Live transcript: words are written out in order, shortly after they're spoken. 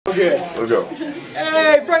Good. Let's go.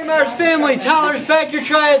 Hey, Frank Myers family, Tyler's back, your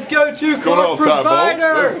Triad's go-to car provider.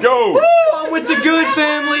 Let's go. Woo, I'm with the Good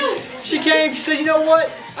family. She came, she said, you know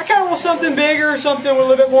what? I kind of want something bigger, something with a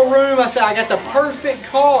little bit more room. I said, I got the perfect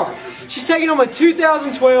car. She's taking home a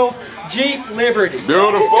 2012 Jeep Liberty.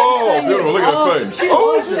 Beautiful. Beautiful. Look at that thing. She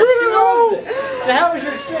loves it. She loves it. Now, how was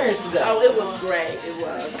your experience today? Oh, it was great. It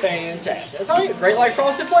was Fantastic. That's all you. Great like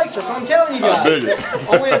Frosted Flakes. That's what I'm telling you guys. I dig it.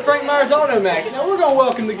 Only at Frank Myers Auto Maxx. Now we're going to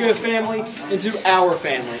welcome the Good family into our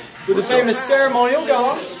family with the famous ceremonial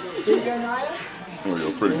gong. Here you go, Naya. There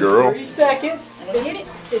you go, pretty girl. 30 seconds. Hit it.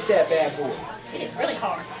 Hit that bad boy. Hit it really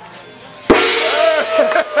hard.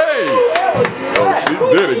 Hey! Oh, she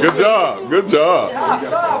did it. Good job. Good job. High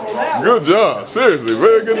five on that one. Good job. Seriously,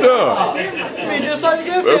 very good job. I mean, just like the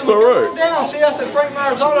Good family. That's all right. Come on down. See us at Frank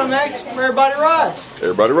Myers Auto Maxx where everybody rides.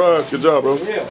 Everybody rides. Good job, bro.